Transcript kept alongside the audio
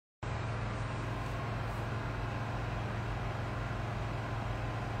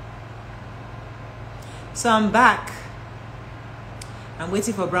So I'm back. I'm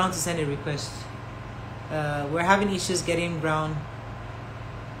waiting for Brown to send a request. We're having issues getting Brown.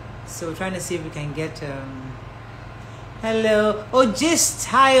 So we're trying to see if we can get... Hello. Oh, Gist.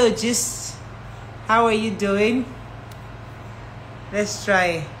 Hi, oh, Gist. How are you doing? Let's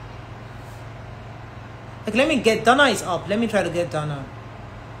try. Okay, let me get... Donna is up. Let me try to get Donna.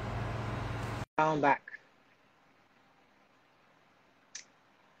 I'm back.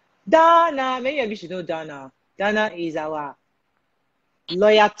 Donna. Many of you should know Donna. Donna is our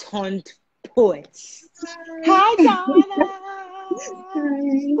lawyer turned poet. Hi, Donna.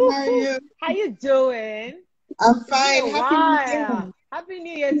 Hi, how you doing? I'm fine. Happy New Year. Happy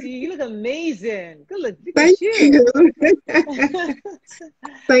New Year to you. You look amazing. Good look. Thank you.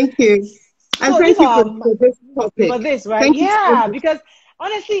 Thank you. And thank you for this topic. For this, right? Thank yeah, because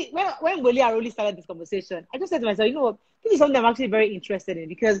honestly, when Wole really started this conversation, I just said to myself, you know what? This is something I'm actually very interested in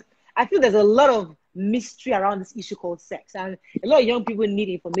because I feel there's a lot of mystery around this issue called sex, and a lot of young people need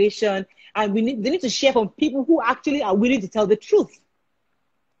information, and they need to share from people who actually are willing to tell the truth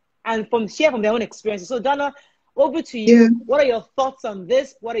and share from their own experiences. So Donna, over to you. Yeah. What are your thoughts on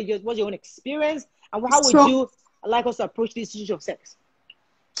this? What's your own experience, and how would you like us to approach this issue of sex?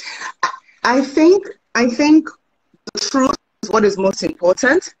 I think the truth is what is most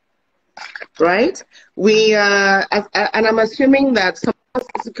important, right? And I'm assuming that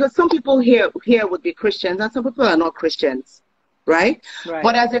because some people here would be Christians and some people are not Christians, right?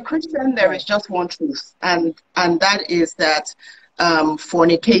 But as a Christian, there is just one truth, and that is that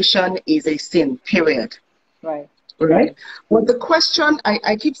fornication is a sin, period. Right. But the question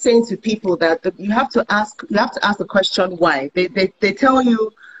I keep saying to people that you have to ask the question why. They tell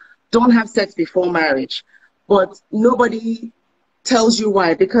you don't have sex before marriage, but nobody tells you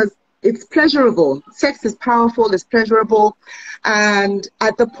why, because it's pleasurable. Sex is powerful, it's pleasurable, and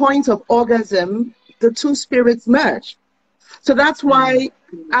at the point of orgasm, the two spirits merge. So that's why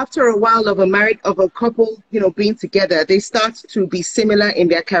after a while of a couple, being together, they start to be similar in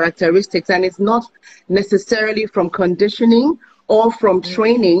their characteristics, and it's not necessarily from conditioning or from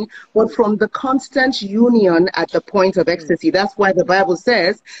training, but from the constant union at the point of ecstasy. That's why the Bible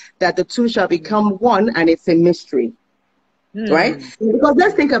says that the two shall become one, and it's a mystery. Right? Because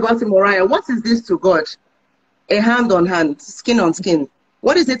let's think about it, Mariah. What is this to God? A hand on hand, skin on skin.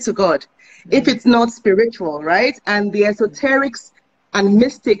 What is it to God? If it's not spiritual, right? And the esoterics and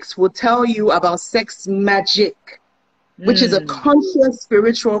mystics will tell you about sex magic, which is a conscious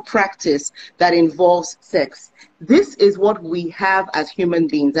spiritual practice that involves sex. This is what we have as human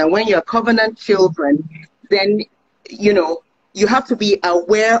beings. And when you're covenant children, then, you have to be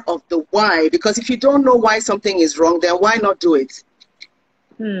aware of the why, because if you don't know why something is wrong, then why not do it?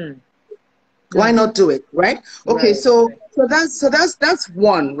 Why not do it, right? Okay, so that's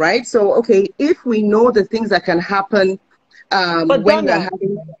one, right? So okay, if we know the things that can happen but when Donna,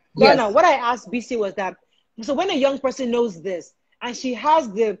 Donna, what I asked BC was that, so when a young person knows this and she has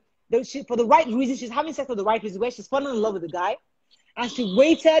for the right reason, she's having sex for the right reason, where she's falling in love with the guy, and she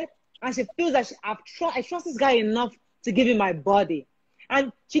waited and she feels that I trust this guy enough to give him my body.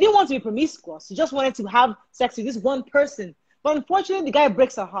 And she didn't want to be promiscuous. She just wanted to have sex with this one person. But unfortunately, the guy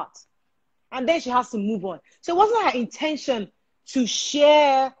breaks her heart. And then she has to move on. So it wasn't her intention to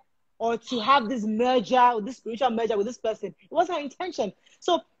share or to have this merger, this spiritual merger with this person. It wasn't her intention.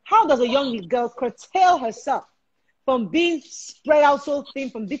 So how does a young girl curtail herself from being spread out so thin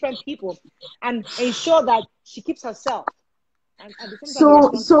from different people and ensure that she keeps herself?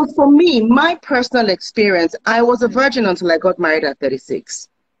 So for me, my personal experience, I was a virgin until I got married at 36.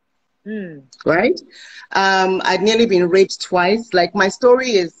 Right? I'd nearly been raped twice. Like, my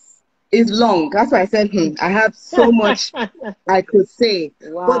story is long. That's why I said, I have so much I could say.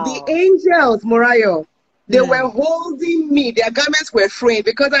 Wow. But the angels, Morayo, they were holding me. Their garments were frayed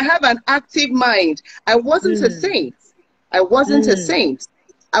because I have an active mind. I wasn't a saint. I wasn't a saint.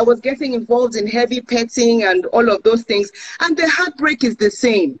 I was getting involved in heavy petting and all of those things. And the heartbreak is the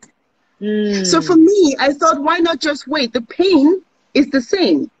same. So for me, I thought, why not just wait? The pain is the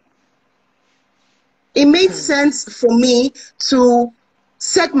same. It made sense for me to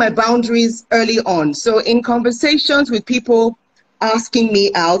set my boundaries early on. So in conversations with people asking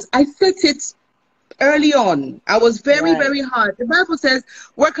me out, I set it early on. I was very, very hard. The Bible says,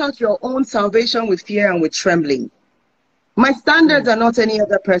 work out your own salvation with fear and with trembling. My standards are not any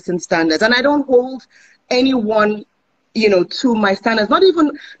other person's standards, and I don't hold anyone, to my standards. Not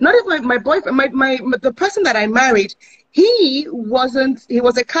even my boyfriend, the person that I married. He was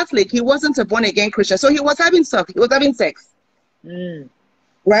a Catholic. He wasn't a born again Christian, so he was having sex. He was having sex,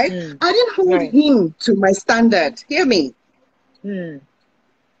 right? I didn't hold him to my standard. Hear me.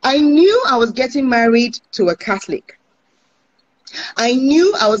 I knew I was getting married to a Catholic. I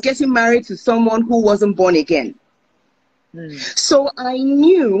knew I was getting married to someone who wasn't born again. So I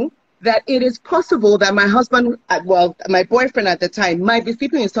knew that it is possible that my husband, well, my boyfriend at the time, might be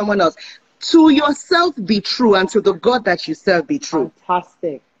sleeping with someone else. To yourself be true, and to the God that you serve be true.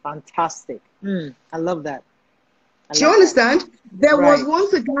 Fantastic. Fantastic. I love that. Do you understand? There was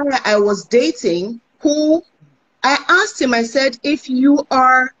once a guy I was dating who I asked him, I said, if you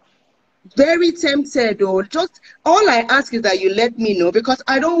are very tempted, or just all I ask is that you let me know, because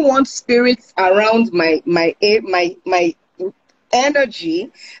I don't want spirits around my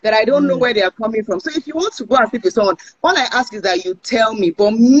energy that I don't know where they are coming from. So if you want to go and sleep with someone, all I ask is that you tell me.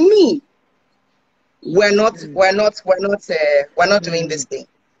 But me, we're not doing this thing.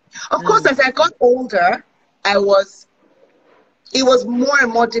 Of course, as I got older, it was more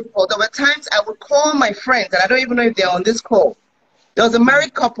and more difficult. There were times I would call my friends, and I don't even know if they're on this call. There was a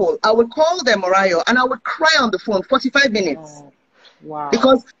married couple. I would call them, Morayo, and I would cry on the phone 45 minutes. Wow.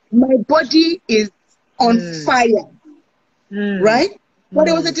 Because my body is on fire. Right? But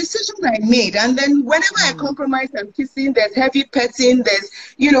it was a decision I made. And then whenever I compromise, I'm kissing, there's heavy petting, there's,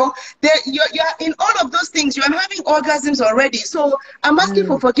 you're in all of those things, you're having orgasms already. So I'm asking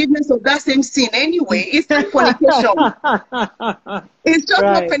for forgiveness of that same sin anyway. It's not fornication. It's just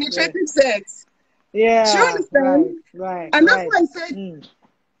not penetrating sex. Yeah. Do you understand? Right. And that's why I said,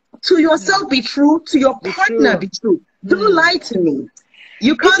 to yourself be true, to your partner be true. Don't lie to me.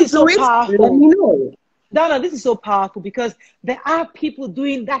 You can't do it, let me know. Donna, this is so powerful, because there are people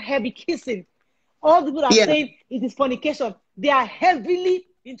doing that heavy kissing. All the people are saying it is fornication. They are heavily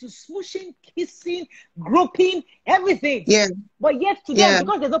into smooshing, kissing, groping, everything. Yeah. But yet to them,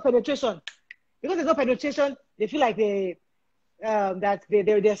 because there's no penetration, they feel like they're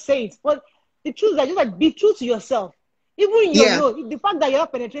saints. But the truth is that just like be true to yourself. Even the fact that you're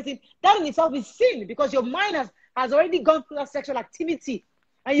not penetrating, that in itself is sin, because your mind has already gone through that sexual activity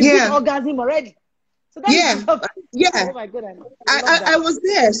and you've been orgasm already. So that oh my goodness. I was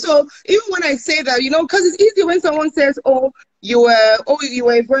there. So even when I say that, because it's easy when someone says, "Oh, you were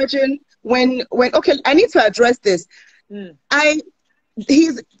a virgin." When okay, I need to address this.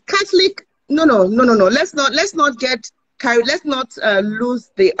 He's Catholic. No. Let's not get carried. Let's not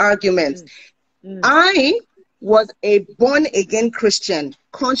lose the argument. I was a born again Christian,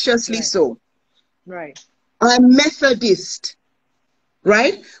 consciously so. Right. I'm Methodist.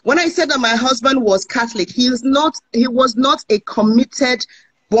 Right? When I said that my husband was Catholic, he was not a committed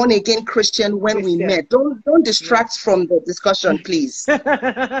born-again Christian when we met. Don't distract from the discussion, please.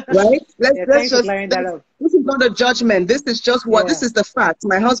 Right? Let's just, this is not a judgment. This is just this is the fact.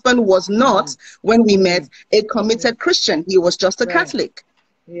 My husband was not, when we met, a committed Christian. He was just a Catholic.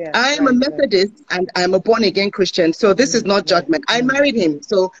 Yeah, I am a Methodist and I'm a born-again Christian. So this is not judgment. I married him.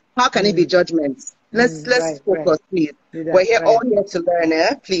 So how can it be judgment? Let's focus, please. We're here all here to learn,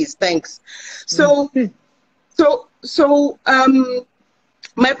 please. Thanks. So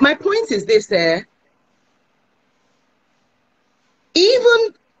my point is this: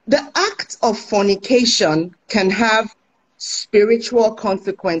 even the act of fornication can have spiritual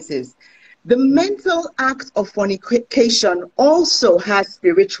consequences. The mental act of fornication also has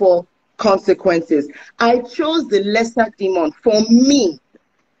spiritual consequences. I chose the lesser demon for me.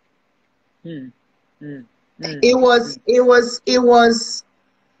 It was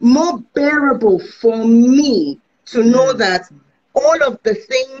more bearable for me to know that all of the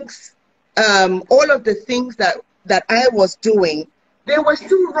things that I was doing, they were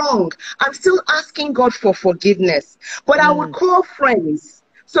still wrong. I'm still asking God for forgiveness. But I would call friends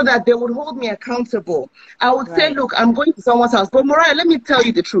so that they would hold me accountable. I would say, look, I'm going to someone's house. But Mariah, let me tell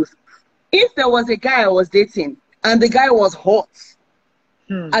you the truth. If there was a guy I was dating and the guy was hot,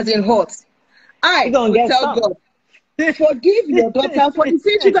 as in hot, I would tell God, forgive your daughter for the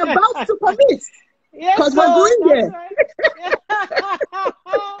sin she's about to commit. Because we're going there.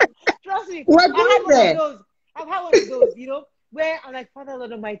 Trust me. We're going there. I've had one of those, where I'm like, Father,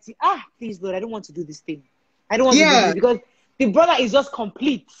 Lord Almighty, please, Lord, I don't want to do this thing. I don't want to do this because the brother is just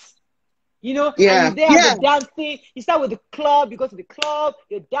complete. And you're there at the dancing. You start with the club, you go to the club,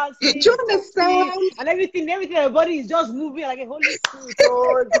 you're dancing. Do you understand? And everything, everybody is just moving like a Holy Spirit.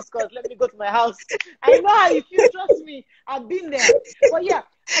 Oh, this God, let me go to my house. I know how you feel, trust me. I've been there. But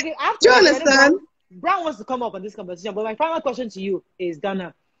okay, after do you understand? Brown wants to come up on this conversation, but my final question to you is,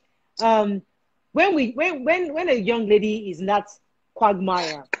 Donna, when a young lady is in that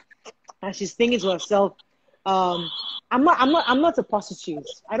quagmire and she's thinking to herself, I'm not a prostitute.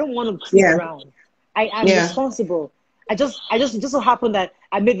 I don't want to sleep around. I'm responsible. It just so happened that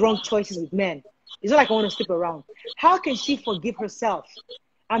I made wrong choices with men. It's not like I want to sleep around. How can she forgive herself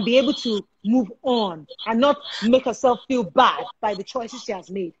and be able to move on and not make herself feel bad by the choices she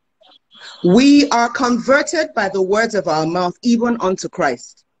has made. We are converted by the words of our mouth, even unto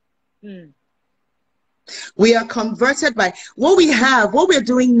Christ. We are converted by what we have, what we're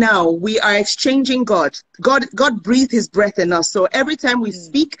doing now. We are exchanging God. God breathed his breath in us. So every time we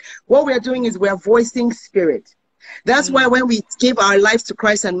speak, what we're doing is we're voicing spirit. That's why when we give our lives to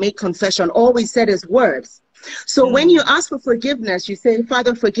Christ and make confession, all we said is words. So when you ask for forgiveness, you say,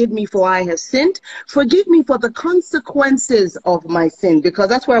 Father, forgive me for I have sinned. Forgive me for the consequences of my sin. Because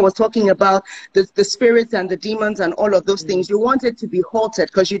that's why I was talking about the spirits and the demons and all of those things. You want it to be halted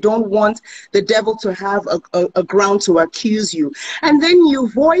because you don't want the devil to have a ground to accuse you. And then you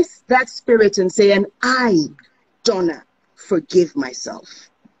voice that spirit and say, and I, Donna, forgive myself.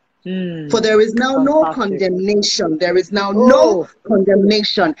 For there is now no condemnation. There is now no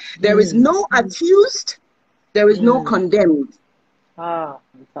condemnation. There is no accused. There is no condemned.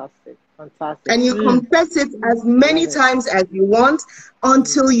 Fantastic. Fantastic. And you confess it as many times as you want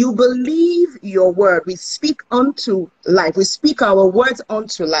until you believe your word. We speak unto life. We speak our words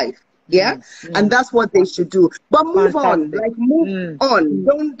unto life. Yeah? And that's what they should do. But move on. Like move on.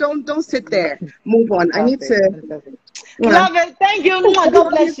 Don't sit there. Move on. I need to love it. Thank you. God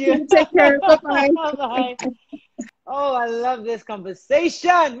bless you. Take care. Bye-bye. Bye-bye. Oh, I love this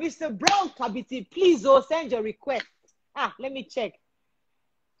conversation. Mr. Brown Kabiti, please send your request. Let me check.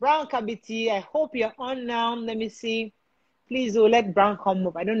 Brown Kabiti, I hope you're on now. Let me see. Please let Brown come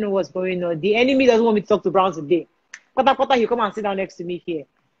up. I don't know what's going on. The enemy doesn't want me to talk to Brown today. Pata, you come and sit down next to me here.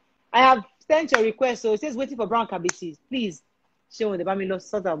 I have sent your request, so it says waiting for Brown Kabiti. Please.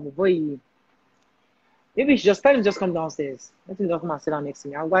 Maybe just tell him just come downstairs. Let him just come and sit down next to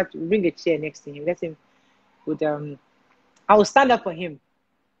me. I'll bring a chair next to him. Let him with I will stand up for him.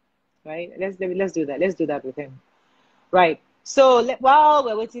 Right? Let's do that. Let's do that with him. Right. So while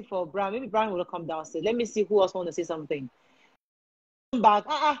we're waiting for Brown, maybe Brown will come downstairs. Let me see who else wants to say something. Come back.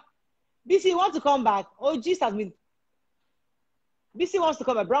 BC, you want to come back? Oh, Jesus has been. BC wants to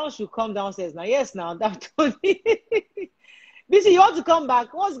come back. Brown should come downstairs now. Yes, now that BC, you want to come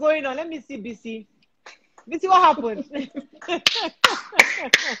back? What's going on? Let me see, BC. BC, what happened?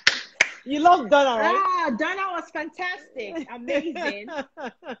 You love Donna, right? Donna was fantastic, amazing.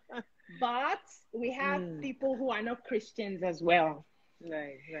 But we have people who are not Christians as well.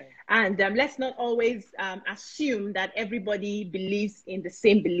 Right. And let's not always assume that everybody believes in the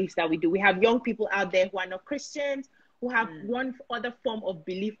same beliefs that we do. We have young people out there who are not Christians, who have one other form of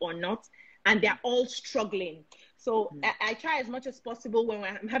belief or not, and they're all struggling. So I try as much as possible when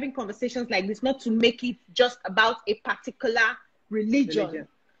I'm having conversations like this, not to make it just about a particular religion.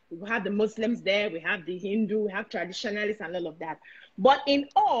 We have the Muslims there, we have the Hindu, we have traditionalists and all of that. But in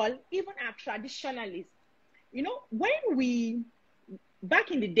all, even our traditionalists,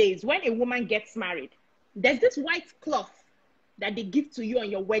 back in the days, when a woman gets married, there's this white cloth that they give to you on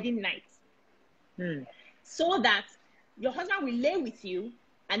your wedding night. So that your husband will lay with you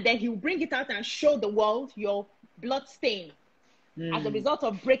and then he'll bring it out and show the world your blood stain as a result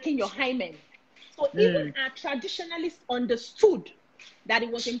of breaking your hymen. So even our traditionalists understood that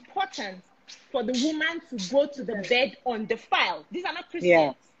it was important for the woman to go to the bed undefiled. These are not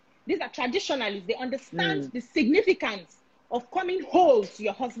Christians. These are traditionalists. They understand the significance of coming whole to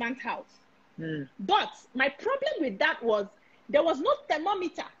your husband's house. But my problem with that was there was no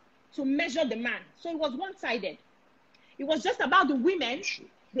thermometer to measure the man. So it was one-sided. It was just about the women.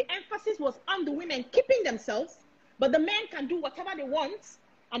 The emphasis was on the women keeping themselves, but the men can do whatever they want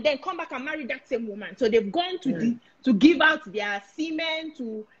and then come back and marry that same woman. So they've gone to give out their semen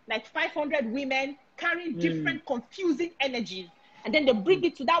to like 500 women carrying different confusing energies. And then they bring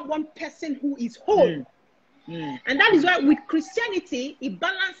it to that one person who is whole. And that is why with Christianity, it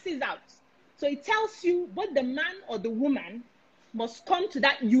balances out. So it tells you both the man or the woman must come to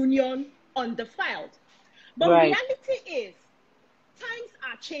that union undefiled. But reality is, times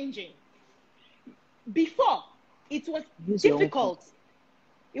are changing. Before, it was difficult.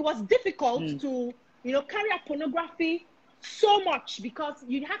 It was difficult to, carry out pornography so much because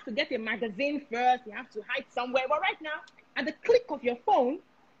you have to get a magazine first. You have to hide somewhere. But right now, at the click of your phone,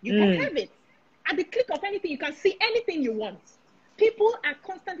 you can have it. At the click of anything, you can see anything you want. People are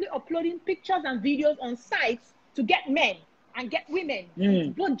constantly uploading pictures and videos on sites to get men and get women,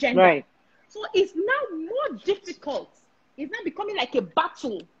 both gender. Right. So it's now more difficult. It's now becoming like a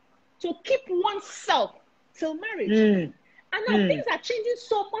battle to keep oneself till marriage. And now things are changing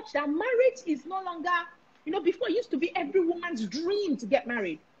so much that marriage is no longer, before it used to be every woman's dream to get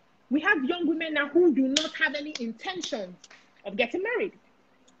married. We have young women now who do not have any intentions of getting married.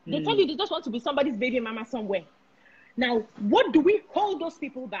 They tell you they just want to be somebody's baby mama somewhere. Now, what do we hold those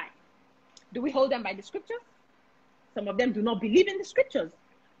people by? Do we hold them by the scriptures? Some of them do not believe in the scriptures.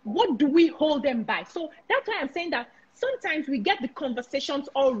 What do we hold them by? So that's why I'm saying that sometimes we get the conversations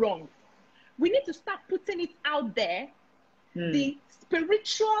all wrong. We need to start putting it out there, the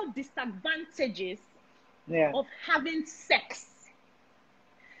spiritual disadvantages of having sex.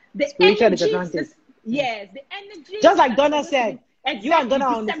 The spiritual disadvantages. Yes, the energy. Just like Donna said, exactly, you and Donna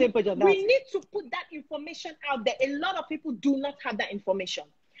are on the same page on that. We need to put that information out there. A lot of people do not have that information.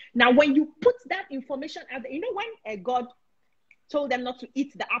 Now, when you put that information out there, you know when God told them not to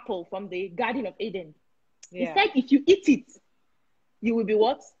eat the apple from the Garden of Eden, he said, if you eat it, you will be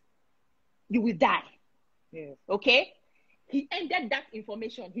what? You will die. Yes. Okay? He ended that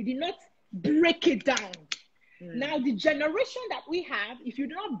information. He did not break it down. Now, the generation that we have, if you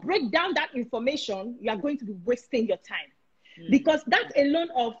do not break down that information, you are going to be wasting your time. Because that alone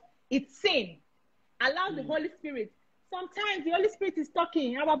of it's sin allows the Holy Spirit. Sometimes the Holy Spirit is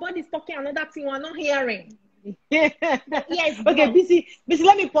talking, our body is talking, another thing we're not hearing. Yes. Okay, BC,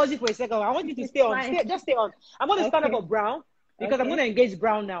 let me pause you for a second. I want you to stay on. Just stay on. I'm going to stand up for Brown because I'm going to engage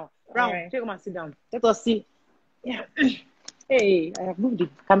Brown now. Brown, come and sit down. Let us see. Yeah. Hey, I have moved the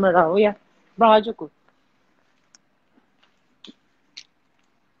camera. Oh, yeah. Brown, Joko.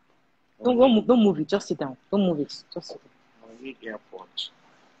 Don't move it. Just sit down. Don't move it. Just sit down. I need airport.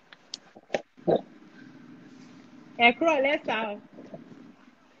 Let's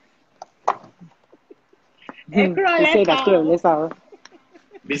out.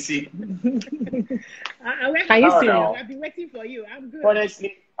 BC. Can you see? I've been waiting for you. I'm good.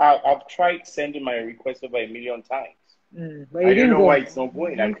 Honestly, I've tried sending my request over 1 million times. But I don't know why it's not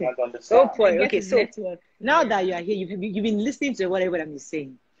going. I can't understand. Okay, so now that you are here, you've been listening to whatever I'm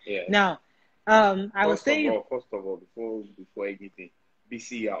saying. Yeah. Now, I was saying. First of all, before anything,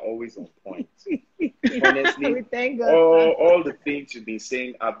 BC, you are always on point. Honestly, all the things you've been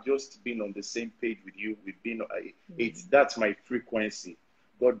saying, I've just been on the same page with you. We've been. That's my frequency.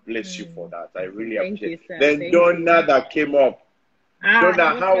 God bless you for that. I really appreciate it. Then Donna that came up.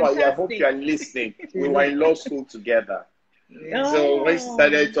 Donna, how are you? I hope you are listening. We were in law school together. So when she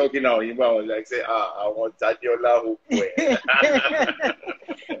started talking now, I was like, say, I want Tadiola.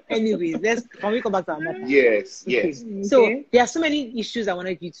 Anyways, can we come back to our mom? Yes. So there are so many issues I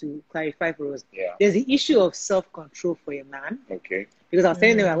wanted you to clarify for us. Yeah. There's the issue of self-control for a man. Okay. Because I was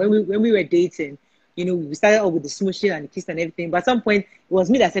telling them when we were dating, we started off with the smooching and the kiss and everything. But at some point, it was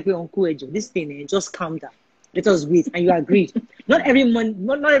me that said, Uncle Ejo, this thing, just calm down. Let us wait. And you agreed. Not every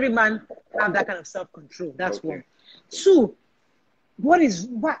man have that kind of self-control. That's one. Two, why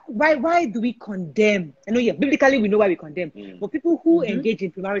do we condemn? I know, biblically we know why we condemn. But people who engage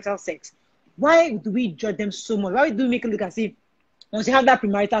in premarital sex, why do we judge them so much? Why do we make it look as if once you have that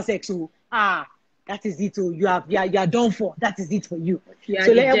premarital sex, that is it. You are done for. That is it for you.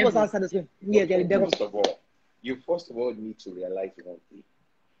 So let us answer this one. Yeah, they're the devil. First of all need to realize one thing.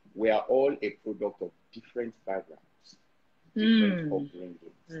 We are all a product of different backgrounds, different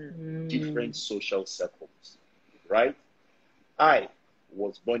upbringings, different social circles, right? I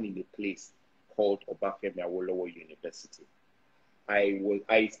was born in a place called Obafemi Awolowo University.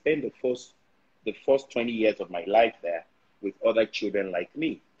 I spent the first 20 years of my life there with other children like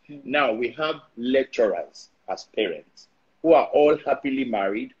me. Now we have lecturers as parents who are all happily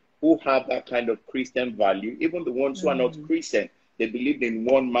married, who have that kind of Christian value. Even the ones who are not Christian, they believed in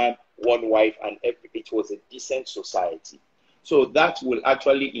one man, one wife, and it was a decent society. So that will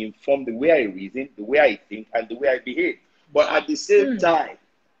actually inform the way I reason, the way I think, and the way I behave. But at the same time,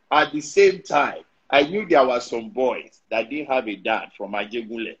 I knew there were some boys that didn't have a dad from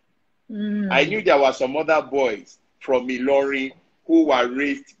Ajegule. I knew there were some other boys from Ilori who were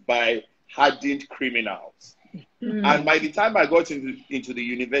raised by hardened criminals. And by the time I got into the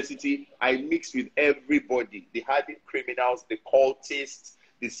university, I mixed with everybody, the hardened criminals, the cultists,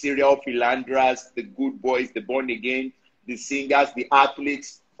 the serial philanderers, the good boys, the born again, the singers, the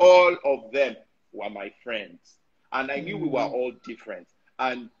athletes, all of them were my friends. And I knew we were all different.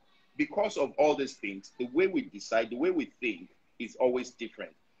 And because of all these things, the way we decide, the way we think is always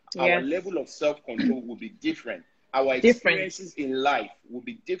different. Yes. Our level of self-control will be different. Our experiences in life will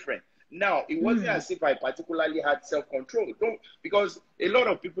be different. Now, it wasn't as if I particularly had self-control. Because a lot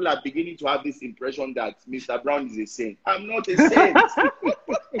of people are beginning to have this impression that Mr. Brown is a saint. I'm not a saint.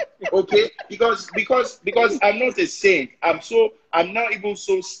 Okay? Because I'm not a saint. I'm not even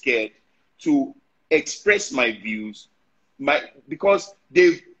so scared to express my views, because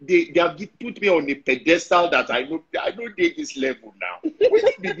they have put me on a pedestal that I know date this level now.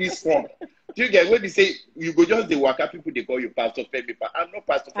 What be this one? Do you get when they say you go just the waka people they call you Pastor Femi? I'm not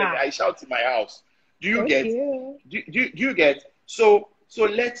Pastor Femi. I shout in my house. Do you get? Do you get? So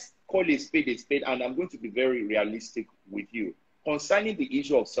let's call a spade, and I'm going to be very realistic with you. Concerning the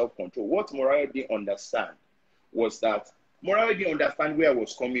issue of self-control, what Mariah didn't understand was that Mariah didn't understand where I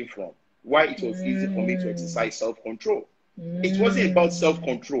was coming from, why it was easy for me to exercise self-control. It wasn't about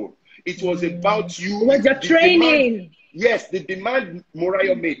self-control. It was about you. It was your training. Yes, the demand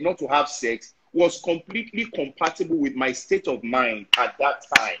Mariah made not to have sex was completely compatible with my state of mind at that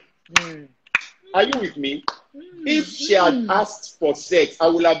time. Are you with me? If she had asked for sex, I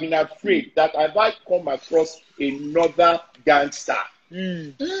would have been afraid that I might come across another gangster.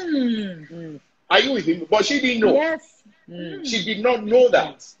 Are you with me? But she didn't know. Yes. She did not know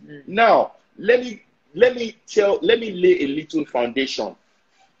that. Now, let me lay a little foundation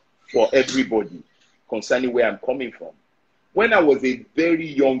for everybody concerning where I'm coming from. When I was a very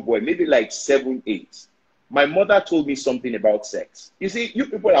young boy, maybe like 7, 8, my mother told me something about sex. You see, you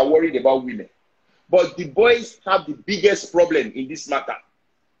people are worried about women, but the boys have the biggest problem in this matter.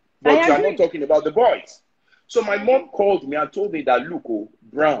 But you are not talking about the boys. So my mom called me and told me that, look, oh,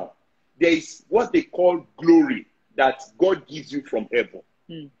 Brown, there is what they call glory that God gives you from heaven.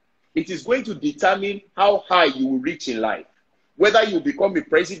 It is going to determine how high you will reach in life. Whether you become a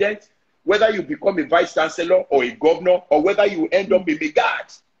president, whether you become a vice chancellor or a governor, or whether you end up a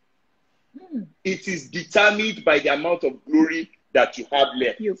megad. It is determined by the amount of glory that you have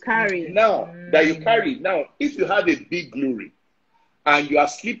left. You carry. Now, that you carry. Now, if you have a big glory and you are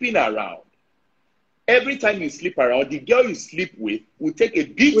sleeping around, every time you sleep around, the girl you sleep with will take a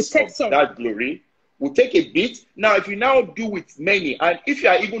bit of that glory, will take a bit. Now, if you now do with many, and if you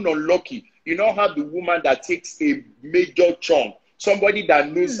are even unlucky, you now have the woman that takes a major chunk, somebody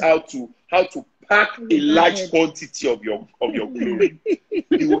that knows how to pack a large quantity of your glory.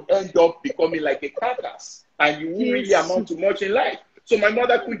 You will end up becoming like a carcass, and you won't really amount to much in life. So my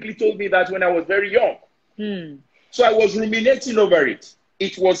mother quickly told me that when I was very young. So I was ruminating over it.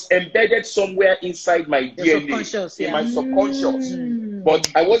 It was embedded somewhere inside my DNA, in my subconscious.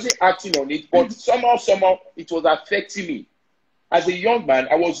 But I wasn't acting on it. But somehow, it was affecting me. As a young man,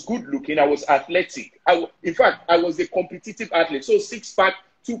 I was good looking. I was athletic. In fact, I was a competitive athlete. So 6-pack,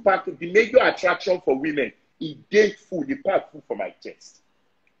 2-pack, the major attraction for women, it gave food, it packed food for my chest.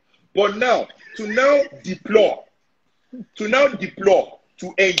 But now, to deplore, to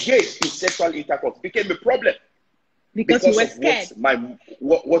engage in sexual intercourse became a problem. Because you were scared.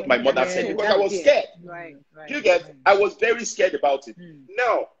 What my mother said, because I was scared. Right. You get? I was very scared about it.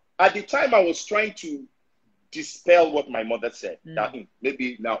 Now, at the time, I was trying to dispel what my mother said. That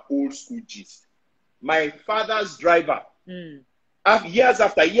maybe now old school gist. My father's driver, years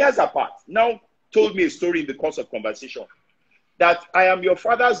apart, now told me a story in the course of conversation that I am your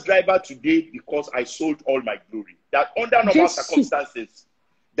father's driver today because I sold all my glory. That under normal circumstances,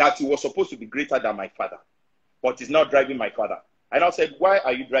 that he was supposed to be greater than my father, but he's not driving my father. And I said, why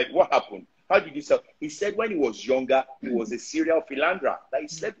are you driving? What happened? How did you sell? He said when he was younger, he was a serial philanderer. That he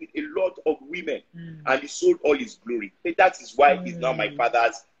slept with a lot of women and he sold all his glory. That is why he's now my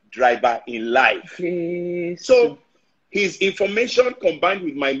father's driver in life. So his information combined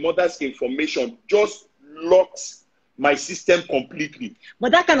with my mother's information just locks my system completely.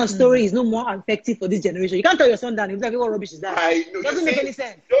 But that kind of story is no more effective for this generation. You can't tell your son that. He's like, what rubbish is that? I know. Doesn't make any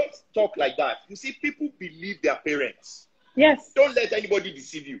sense. Don't talk like that. You see, people believe their parents. Yes. Don't let anybody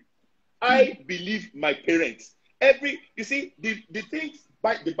deceive you. I believe my parents. You see, the things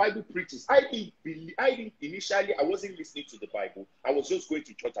the Bible preaches, I didn't initially, I wasn't listening to the Bible. I was just going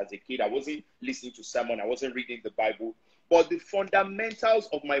to church as a kid. I wasn't listening to sermon. I wasn't reading the Bible. But the fundamentals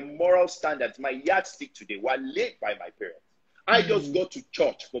of my moral standards, my yardstick today, were laid by my parents. I just got to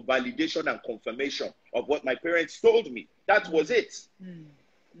church for validation and confirmation of what my parents told me. That was it.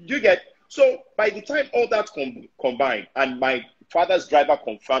 You get? So by the time all that combined, and my father's driver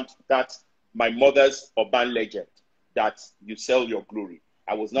confirmed that my mother's urban legend, that you sell your glory,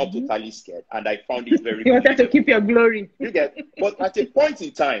 I was now totally scared, and I found it very You wanted to keep your glory. You get? But at a point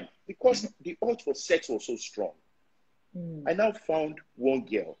in time, because the urge for sex was so strong, I now found one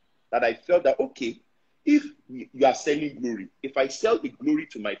girl that I felt that, okay, if you are selling glory, if I sell the glory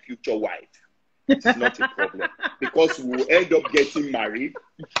to my future wife, it's not a problem, because we will end up getting married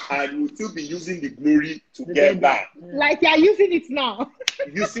and we'll still be using the glory to get back. Like you're using it now.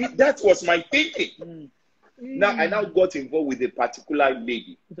 You see, that was my thinking. Now, I now got involved with a particular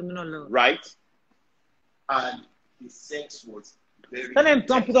lady, right? And the sex was very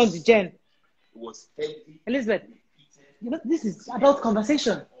Don't put on the gen. It was heavy. Elizabeth, you know, this is adult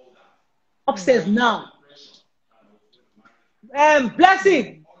conversation. Upstairs now.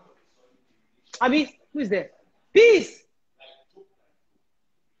 Blessing. Abi, who is there? Peace.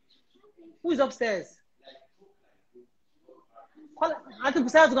 Who is upstairs? Call Auntie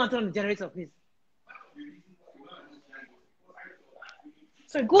Busayo's going to turn on the generator, please.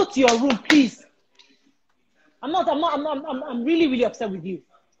 So go to your room, please. I'm really, really upset with you.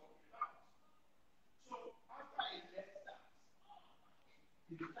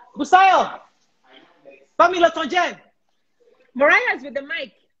 Busayo! Pamela Tonjen! Mariah's with the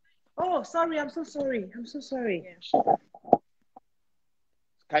mic. Oh, sorry. I'm so sorry.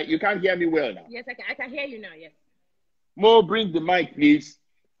 Yeah. You can't hear me well now. Yes, I can. I can hear you now. Yes. Mo, bring the mic, please.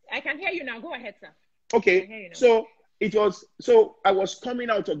 I can hear you now. Go ahead, sir. Okay. So I was coming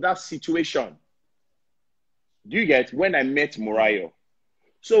out of that situation. Do you get when I met Mariah?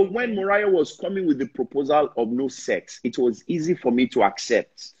 So when Mariah was coming with the proposal of no sex, it was easy for me to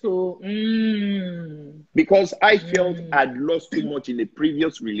accept. So, because I felt I'd lost too much in a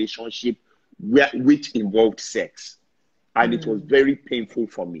previous relationship which involved sex. And it was very painful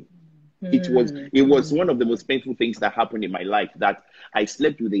for me. It was one of the most painful things that happened in my life, that I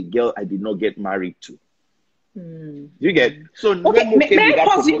slept with a girl I did not get married to. You get? So okay, may I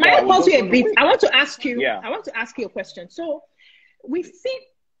pause you a bit? I want to ask you. Yeah. I want to ask you a question. So we see.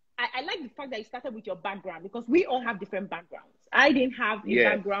 I like the fact that you started with your background, because we all have different backgrounds. I didn't have a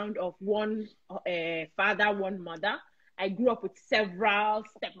background of one father, one mother. I grew up with several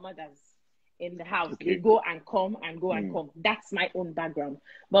stepmothers in the house. Okay. They go and come and go and come. That's my own background.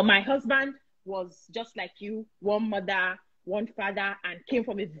 But my husband was just like you, one mother, one father, and came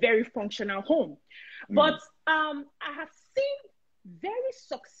from a very functional home. But I have seen very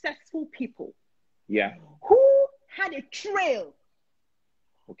successful people who had a trail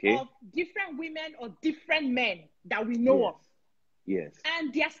of different women or different men that we know of. Yes.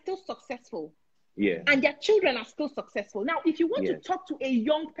 And they are still successful. Yeah. And their children are still successful. Now, if you want to talk to a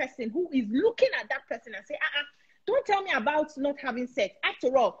young person who is looking at that person and say, don't tell me about not having sex.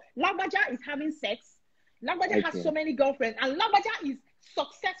 After all, Lagbaja is having sex. Lagbaja has so many girlfriends. And Lagbaja is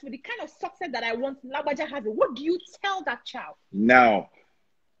successful, the kind of success that I want Lagbaja has. What do you tell that child? Now,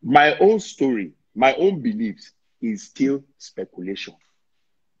 my own story, my own beliefs is still speculation.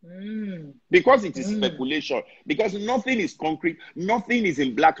 Because it is speculation, because nothing is concrete, nothing is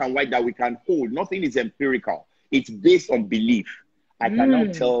in black and white that we can hold, nothing is empirical. It's based on belief. I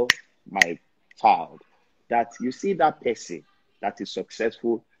cannot tell my child that you see that person that is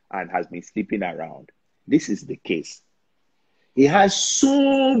successful and has been sleeping around. This is the case. He has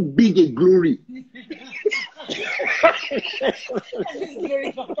so big a glory.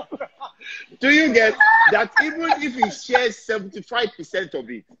 Do you get that? Even if he shares 75% of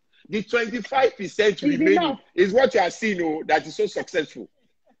it, the 25% remaining is what you are seeing, that is so successful.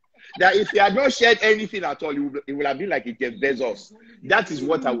 That if he had not shared anything at all, it would have been like it gave Bezos. That is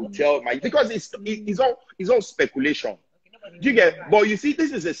what I would tell because it's all speculation. Do you get? But you see,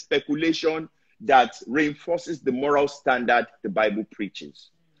 this is a speculation that reinforces the moral standard the Bible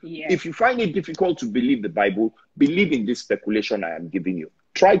preaches. If you find it difficult to believe the Bible, believe in this speculation I am giving you.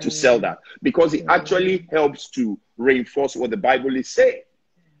 Try to sell that, because it actually helps to reinforce what the Bible is saying.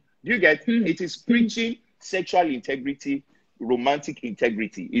 Do you get? It is preaching sexual integrity, romantic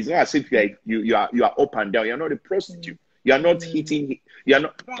integrity. It's not as if you are up and down. You're not a prostitute. You are not hitting. You are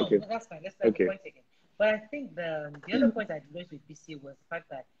not. Brown, okay. That's fine. Let's the point again. But I think the other point I raised with BC was the fact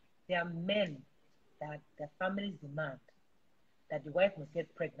that there are men that their families demand that the wife must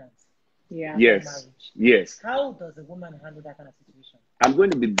get pregnant. Yes. Yes. How does a woman handle that kind of situation? I'm going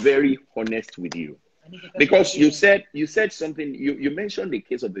to be very honest with you, because you said something. You mentioned the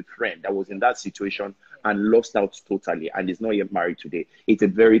case of a friend that was in that situation and lost out totally and is not yet married today. It's a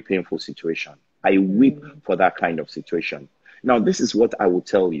very painful situation. I weep for that kind of situation. Now, this is what I will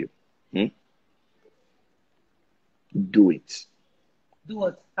tell you. Do it. Do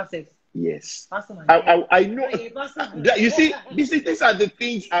what? Have sex. Yes. I know. You see, these are the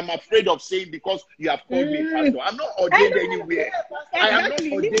things I'm afraid of saying, because you have called me pastor. I'm not ordained anywhere. I am not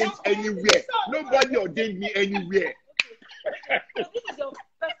ordained anywhere. Nobody ordained me anywhere.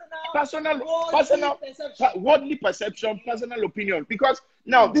 Personal, worldly perception, personal opinion. Because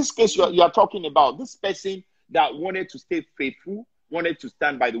now, this case you are talking about, this person that wanted to stay faithful, wanted to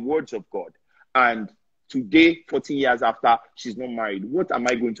stand by the words of God, and today, 14 years after, she's not married. What am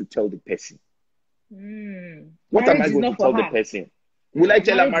I going to tell the person? What am I going to tell the person? Will I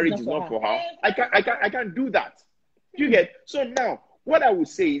tell her marriage is not for her? I can't do that. Do you get? So now, what I would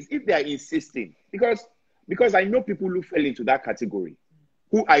say is, if they are insisting, because I know people who fell into that category,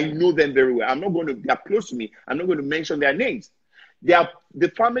 who I know them very well. They are close to me. I'm not going to mention their names. The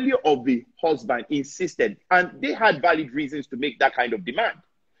family of the husband insisted, and they had valid reasons to make that kind of demand.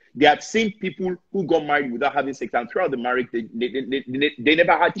 They had seen people who got married without having sex, and throughout the marriage, they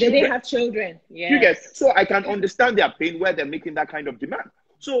never had They children. didn't have children. Yeah. You get, so I can understand their pain where they're making that kind of demand.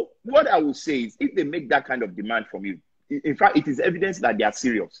 So what I would say is, if they make that kind of demand from you, in fact, it is evidence that they are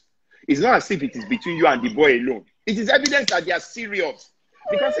serious. It's not as if it is between you and the boy alone. It is evidence that they are serious.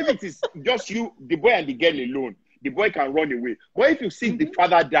 Because if it is just you, the boy and the girl alone, the boy can run away. But if you sit the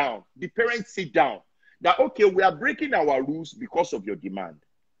father down, the parents sit down, that, okay, we are breaking our rules because of your demand.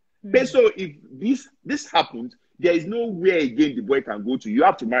 So if this happens, there is nowhere again the boy can go to. You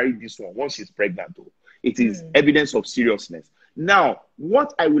have to marry this one once she's pregnant. It is evidence of seriousness. Now,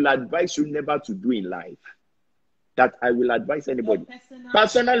 what I will advise you never to do in life, that I will advise anybody,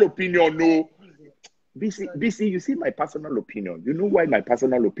 personal opinion, no. BC, you see my personal opinion. You know why my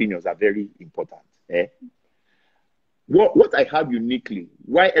personal opinions are very important. What I have uniquely,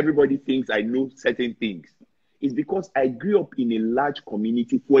 why everybody thinks I know certain things, is because I grew up in a large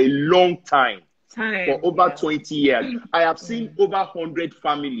community for a long time. For over 20 years. I have seen over 100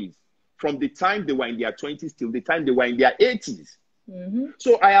 families from the time they were in their 20s till the time they were in their 80s.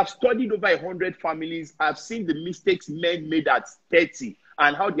 So I have studied over 100 families. I've seen the mistakes men made at 30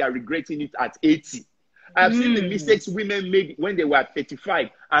 and how they are regretting it at 80. I've seen the mistakes women made when they were at 35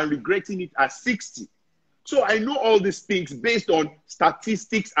 and regretting it at 60. So I know all these things based on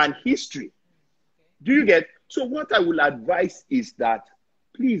statistics and history. Do you get? So what I will advise is that,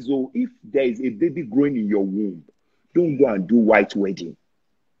 please, if there is a baby growing in your womb, don't go and do white wedding.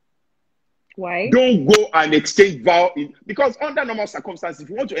 Why? Don't go and exchange vow because under normal circumstances, if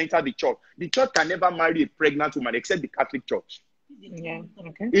you want to enter the church can never marry a pregnant woman except the Catholic Church. Yeah.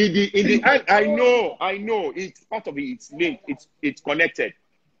 Okay. I know. It's part of it. It's linked. It's connected.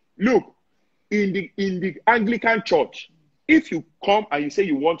 Look, in the Anglican Church, if you come and you say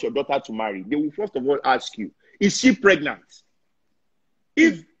you want your daughter to marry, they will first of all ask you, is she pregnant?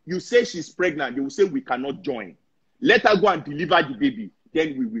 If you say she's pregnant, they will say we cannot join. Let her go and deliver the baby,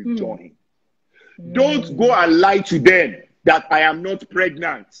 then we will join. Don't go and lie to them that I am not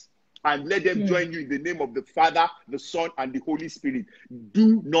pregnant and let them join you in the name of the Father, the Son, and the Holy Spirit.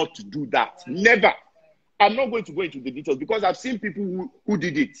 Do not do that. Never. I'm not going to go into the details because I've seen people who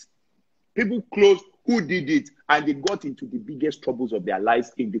did it. People close who did it, and they got into the biggest troubles of their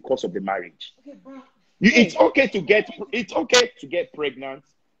lives in the course of the marriage. It's okay to get pregnant,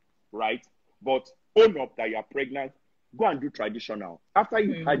 right? But own up that you are pregnant. Go and do traditional. After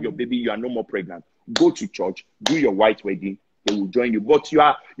you've had your baby, you are no more pregnant. Go to church, do your white wedding. They will join you. But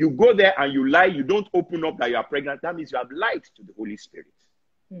you go there and you lie. You don't open up that you are pregnant. That means you have lied to the Holy Spirit.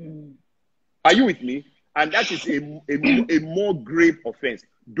 Are you with me? And that is a more grave offense.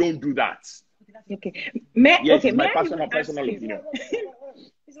 Don't do that. Okay. My personal opinion. This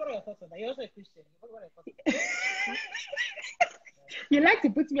is what are your thoughts on that? You're also a Christian. What are your thoughts on that? You like to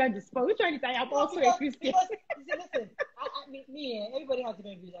put me on the spot. Which one is I am also a Christian? Listen, everybody has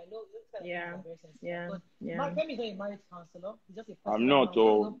different views. I know. My friend is not a marriage counselor. He's just a person. I'm not.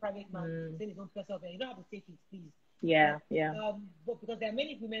 Private man saying his own personal opinion. You don't have to take it, please. Yeah. But because there are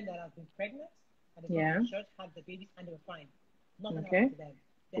many women that have been pregnant and they come to church, had the babies, and they were fine. Nothing happened to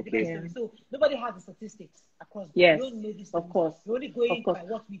them. So nobody has the statistics across. Yes, we don't know this. of course. We're only going by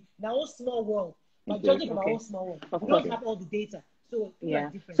what we in our own small world. We're judging from our own small world. We don't have all the data. So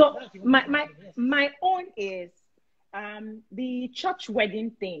different. So my own is the church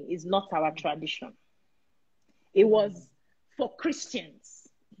wedding thing is not our tradition. It was for Christians.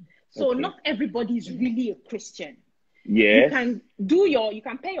 So not everybody is really a Christian. Yeah. You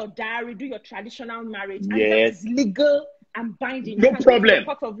can pay your dowry, do your traditional marriage, and that's legal and binding. No problem.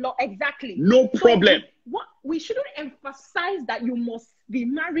 Court of law, exactly. No problem. What we shouldn't emphasize that you must be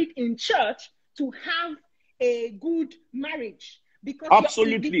married in church to have a good marriage, because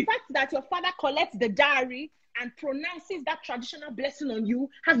absolutely the fact that your father collects the dowry and pronounces that traditional blessing on you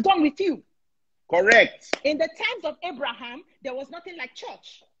has gone with you. Correct. In the times of Abraham, there was nothing like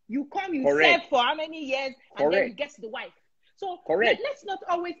church. You come, you serve for how many years, and then you get the wife. So let's not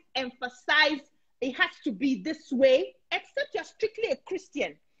always emphasize it has to be this way, except you're strictly a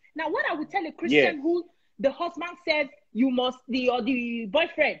Christian. Now, what I would tell a Christian who the husband says the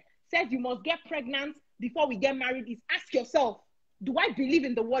boyfriend says you must get pregnant before we get married is ask yourself, do I believe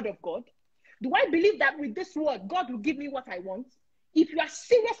in the word of God? Do I believe that with this word, God will give me what I want? If you are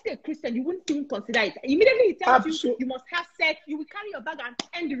seriously a Christian, you wouldn't even consider it. Immediately he tells you must have sex, you will carry your bag and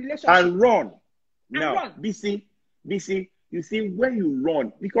end the relationship. And run. BC, you see, when you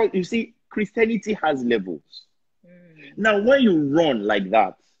run, because you see, Christianity has levels. Now, when you run like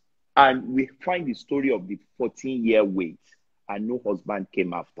that, and we find the story of the 14-year wait, and no husband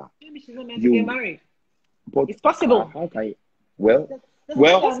came after. Maybe she's not meant to get married. But it's possible. How can you? Well,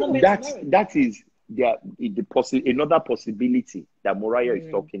 Well, that is another possibility that Moriah is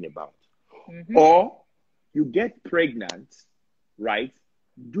talking about. Or you get pregnant, right?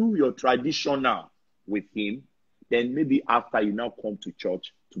 Do your traditional with him, then maybe after you now come to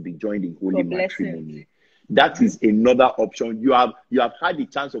church to be joined in holy matrimony. That is another option. You have had the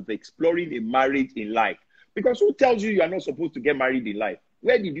chance of exploring a marriage in life. Because who tells you are not supposed to get married in life?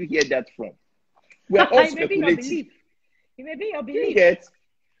 Where did you hear that from? We are all speculating. It may be your belief. Yes.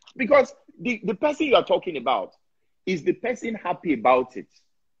 Because the person you are talking about, is the person happy about it?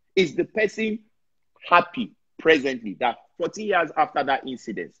 Is the person happy presently that 14 years after that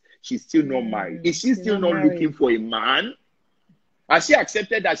incident, she's still not married? Is she still not looking for a man? Has she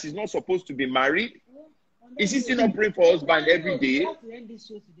accepted that she's not supposed to be married? Is she still not praying for husband every day? We have to end this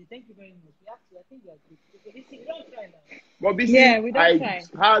show today. Thank you very much. I think we are good. Don't try now. But Bisi, I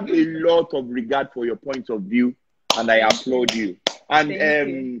have a lot of regard for your point of view, and I applaud you.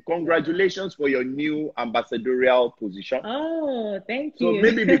 And congratulations for your new ambassadorial position. Oh, thank you. So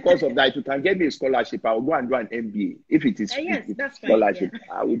maybe because of that, you can get me a scholarship. I will go and do an MBA. If it is that's scholarship, fine,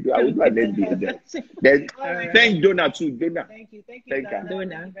 I will do an MBA then. Thank Donna too. Donna. Thank you, Thank Donna.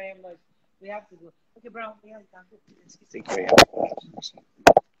 Donna. Thank you very much. We have to go. Okay, Brown. We have to go. Take care.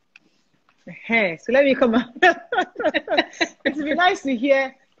 Hey, so let me come on. It would be nice to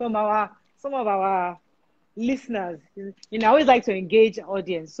hear from some of our listeners. You know, I always like to engage the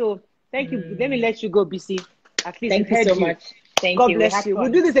audience. So thank you. Let me let you go, BC. At least thank you so much. Thank you. God bless you.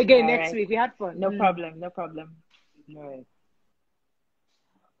 We'll do this again next week. We had fun. No problem. No problem. All right.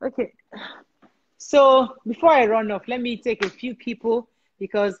 Okay. So before I run off, let me take a few people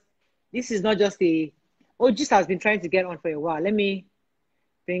because this is not just Ojis has been trying to get on for a while. Let me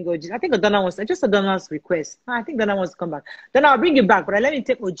bring Ojis. I think Donna wants, just Donna's request. I think Donna wants to come back. Donna, I'll bring you back, but let me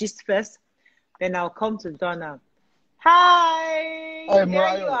take Ojis first. Then I'll come to Donna. Hi. Hi,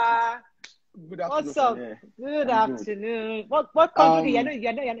 there you are. Good afternoon. What's up? Good afternoon. What country? I know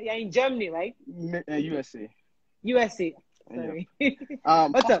you're in Germany, right? USA. USA. Sorry.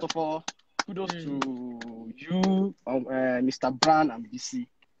 First of all, kudos to you, Mr. Brown and BC.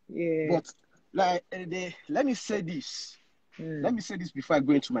 Yeah. But let me say this. Let me say this before I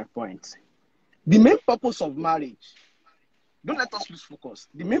go into my point. The main purpose of marriage, don't let us lose focus.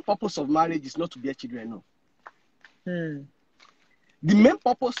 The main purpose of marriage is not to bear children, no. The main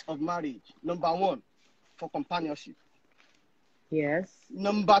purpose of marriage, number one, for companionship. Yes.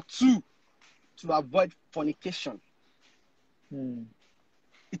 Number two, to avoid fornication.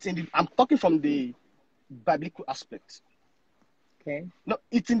 I'm talking from the biblical aspect. Okay. No,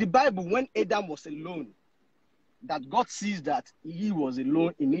 it's in the Bible when Adam was alone that God sees that he was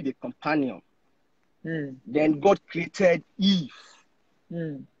alone, he needed a companion. Then God created Eve.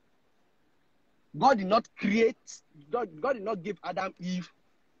 God did not give Adam Eve,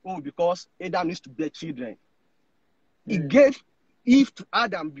 because Adam needs to bear children. He gave Eve to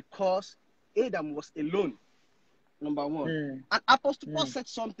Adam because Adam was alone, number one. And Apostle Paul said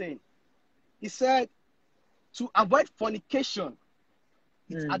something. He said, to avoid fornication,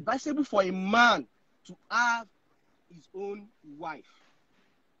 it's advisable for a man to have his own wife.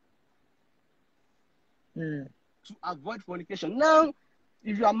 To avoid fornication. Now,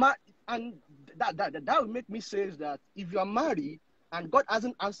 if you are married, and that will make me say that if you are married and God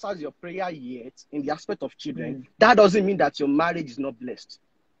hasn't answered your prayer yet in the aspect of children, that doesn't mean that your marriage is not blessed.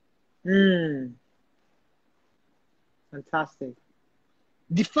 Fantastic.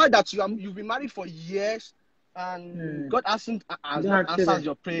 The fact that you've been married for years and God has not answered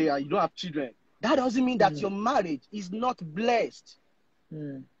your prayer, you don't have children, that doesn't mean that your marriage is not blessed.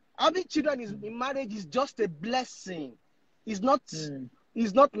 Having children in marriage is just a blessing. It's not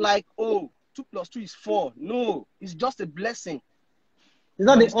like, 2 + 2 is 4. No, it's just a blessing. It's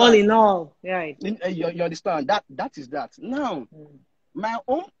not the all in all. Right. You understand? That is that. Now, my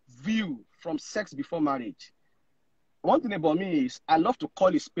own view from sex before marriage. One thing about me is I love to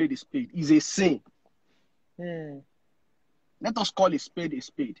call a spade a spade. It's a sin. Let us call a spade a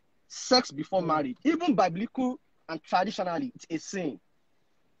spade. Sex before marriage, even biblical and traditionally, it's a sin.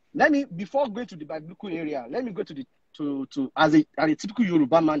 Before going to the biblical area, let me go to as a typical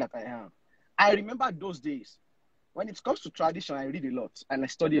Yoruba man that I am. I remember those days. When it comes to tradition, I read a lot and I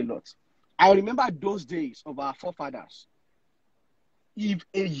study a lot. I remember those days of our forefathers. If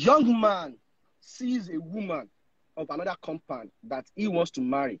a young man sees a woman of another compound that he wants to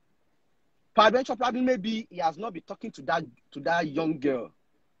marry, probably maybe he has not been talking to that young girl.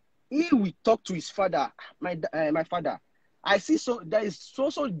 He will talk to his father, my father. I see there is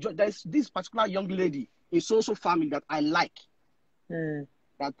this particular young lady in social family that I like,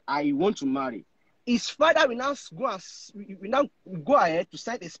 that I want to marry. his father will now go ahead to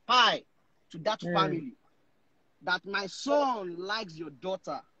send a spy to that family that my son likes your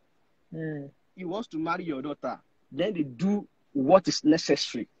daughter. He wants to marry your daughter. Then they do what is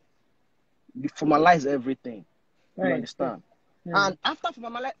necessary. They formalize everything. Right. You understand? And after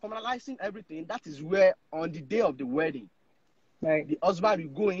formalizing everything, that is where on the day of the wedding, the husband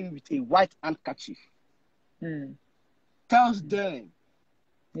will go in with a white handkerchief. Tells them,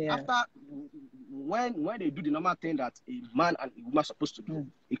 after when they do the normal thing that a man and a woman are supposed to do,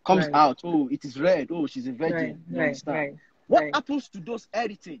 it comes out, oh, it is red, oh, she's a virgin. You understand? What happens to those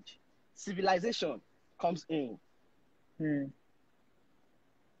heritage? Civilization comes in. You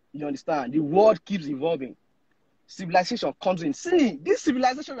understand? The world keeps evolving. Civilization comes in. See, this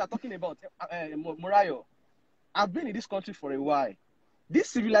civilization we are talking about, Morayo, I've been in this country for a while. This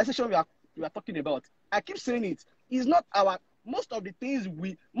civilization we are talking about, I keep saying it, is not our most of the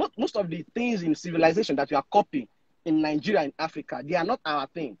things in civilization that we are copying in Nigeria and Africa, they are not our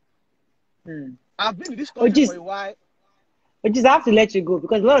thing. I've been in this country for a while. I have to let you go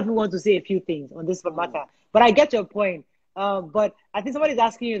because a lot of people want to say a few things on this matter. But I get your point. But I think somebody's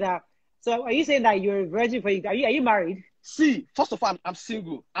asking you that. So are you saying that you're a virgin? Are you married? See, first of all, I'm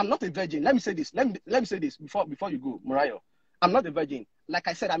single. I'm not a virgin. Let me say this. Let me say this before you go, Morayo. I'm not a virgin. Like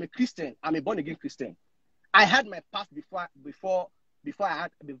I said, I'm a Christian. I'm a born again Christian. I had my past before I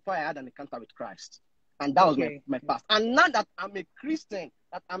had an encounter with Christ, and that was my past. And now that I'm a Christian,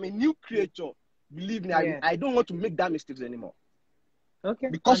 that I'm a new creature, believe me, I don't want to make that mistakes anymore. Okay.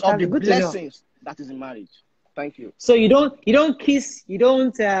 Because of the blessings that is in marriage. Thank you. So you don't kiss, you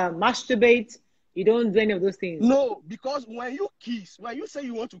don't masturbate, you don't do any of those things. No, because when you kiss, when you say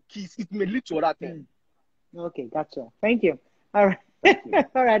you want to kiss, it may lead to other things. Okay, gotcha. Thank you. All right.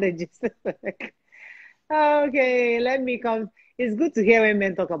 All right, just okay, let me come. It's good to hear when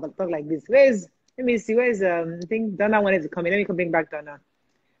men talk like this. Let me see, I think Donna wanted to come in. Let me bring back Donna.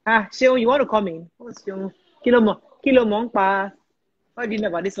 Sheon, you want to come in? What's Sheon? Kilo pa. What do you know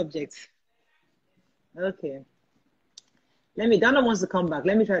about this subject? Okay. Donna wants to come back.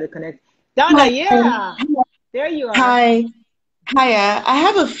 Let me try to connect. Donna, yeah. There you are. Hi. Hiya. I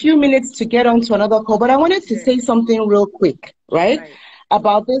have a few minutes to get on to another call, but I wanted to say something real quick, right?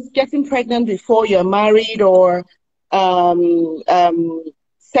 About this getting pregnant before you're married or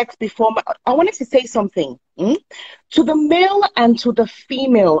sex before. I wanted to say something to the male and to the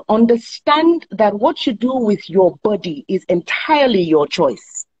female. Understand that what you do with your body is entirely your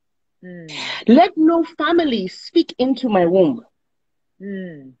choice. Let no family speak into my womb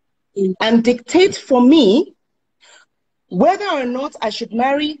and dictate for me whether or not I should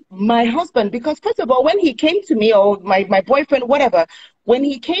marry my husband. Because first of all, when he came to me, or my boyfriend, whatever, when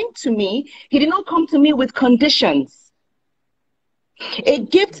he came to me, he did not come to me with conditions. A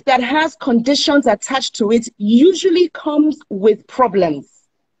gift that has conditions attached to it usually comes with problems.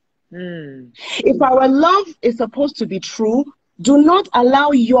 If our love is supposed to be true, do not allow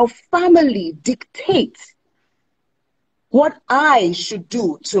your family dictate what I should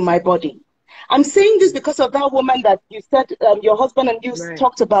do to my body. I'm saying this because of that woman that you said your husband and you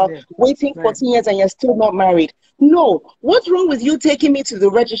talked about waiting 14 years and you're still not married. No. What's wrong with you taking me to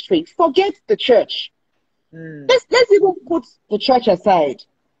the registry? Forget the church. Let's even put the church aside.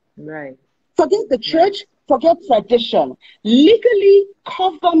 Forget the church. Forget tradition. Legally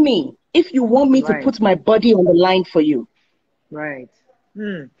cover me if you want me to put my body on the line for you. Right?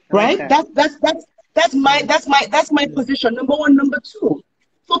 That's my position. Number one. Number two.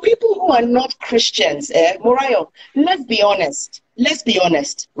 For people who are not Christians, Morayo, let's be honest,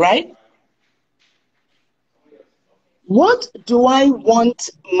 right? What do I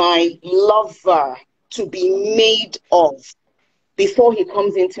want my lover to be made of before he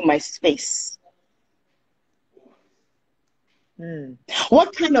comes into my space?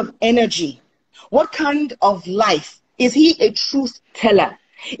 What kind of energy? What kind of life? Is he a truth teller?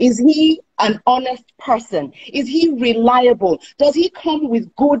 Is he an honest person? Is he reliable? Does he come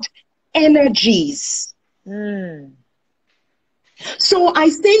with good energies? So I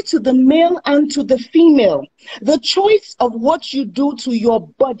say to the male and to the female, the choice of what you do to your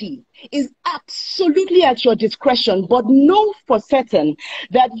body is absolutely at your discretion, but know for certain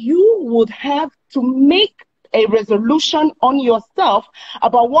that you would have to make a resolution on yourself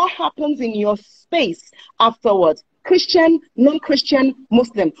about what happens in your space afterwards. Christian, non-Christian,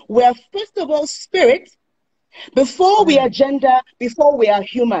 Muslim. We are first of all spirit before we are gender, before we are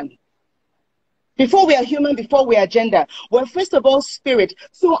human. Before we are human, before we are gender. We're first of all spirit.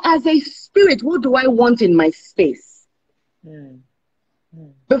 So as a spirit, what do I want in my space?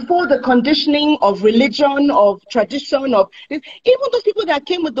 before the conditioning of religion, of tradition, of this. Even those people that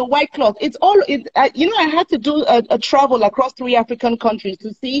came with the white cloth, it's all, you know, I had to do a travel across 3 African countries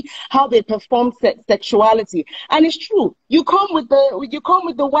to see how they perform sexuality. And it's true. You come with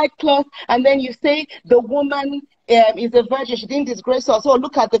the white cloth, and then you say the woman is a virgin, she didn't disgrace us. Oh,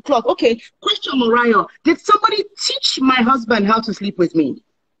 look at the cloth. Okay, question, Mariah. Did somebody teach my husband how to sleep with me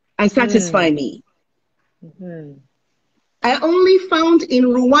and satisfy me? I only found in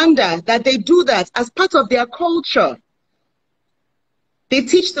Rwanda that they do that as part of their culture. They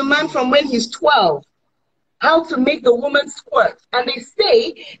teach the man from when he's 12 how to make the woman squirt. And they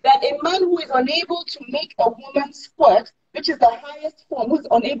say that a man who is unable to make a woman squirt, which is the highest form, who's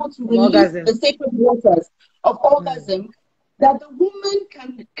unable to release the sacred waters of orgasm, that the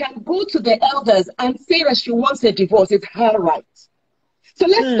woman can go to the elders and say that she wants a divorce. It's her right. So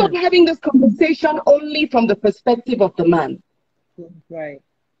let's stop having this conversation only from the perspective of the man. Right.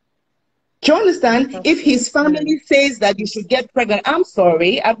 Do you understand? If his family says that you should get pregnant, I'm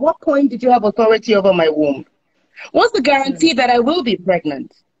sorry, at what point did you have authority over my womb? What's the guarantee that I will be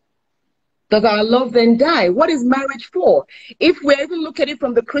pregnant? Does our love then die? What is marriage for? If we even look at it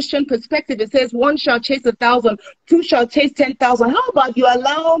from the Christian perspective, it says 1 shall chase 1,000, 2 shall chase 10,000. How about you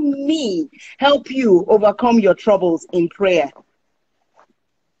allow me help you overcome your troubles in prayer?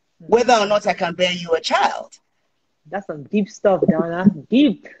 Whether or not I can bear you a child. That's some deep stuff, Donna.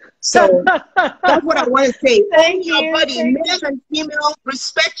 Deep. So that's what I want to say. Own your body, male and female.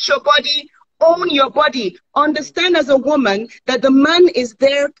 Respect your body. Own your body. Understand as a woman that the man is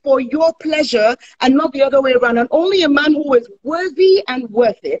there for your pleasure and not the other way around. And only a man who is worthy and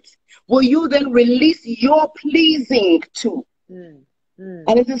worth it will you then release your pleasing to. And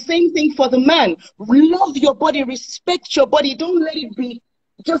it's the same thing for the man. Love your body. Respect your body. Don't let it be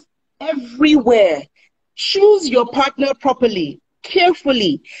just everywhere. Choose your partner properly,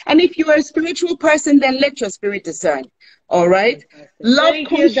 carefully. And if you're a spiritual person, then let your spirit discern. All right? Love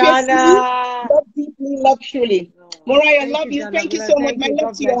consciously, love deeply, love surely. Mariah, love you. Thank you so much. My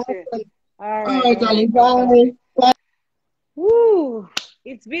love to your husband. All right, darling. Bye. Bye. Woo!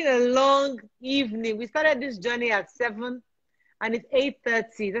 It's been a long evening. We started this journey at 7 and it's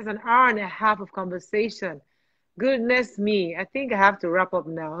 8:30. That's an hour and a half of conversation. Goodness me. I think I have to wrap up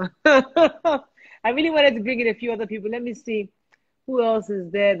now. I really wanted to bring in a few other people. Let me see who else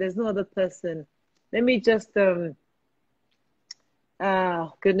is there. There's no other person. Let me just, goodness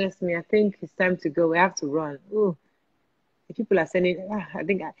me. I think it's time to go. We have to run. Ooh, if people are sending,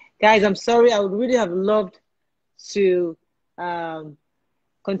 guys, I'm sorry. I would really have loved to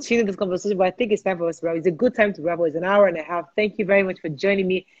continue this conversation, but I think it's time for us to wrap. It's a good time to wrap up. It's an hour and a half. Thank you very much for joining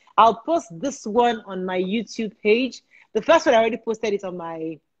me. I'll post this one on my YouTube page. The first one I already posted it on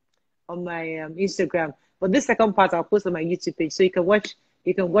my Instagram, but this second part I'll post on my YouTube page, so you can watch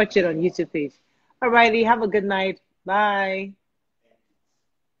it on YouTube page. Alrighty, have a good night. Bye.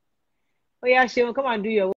 Oh yeah, Shema, come on, do your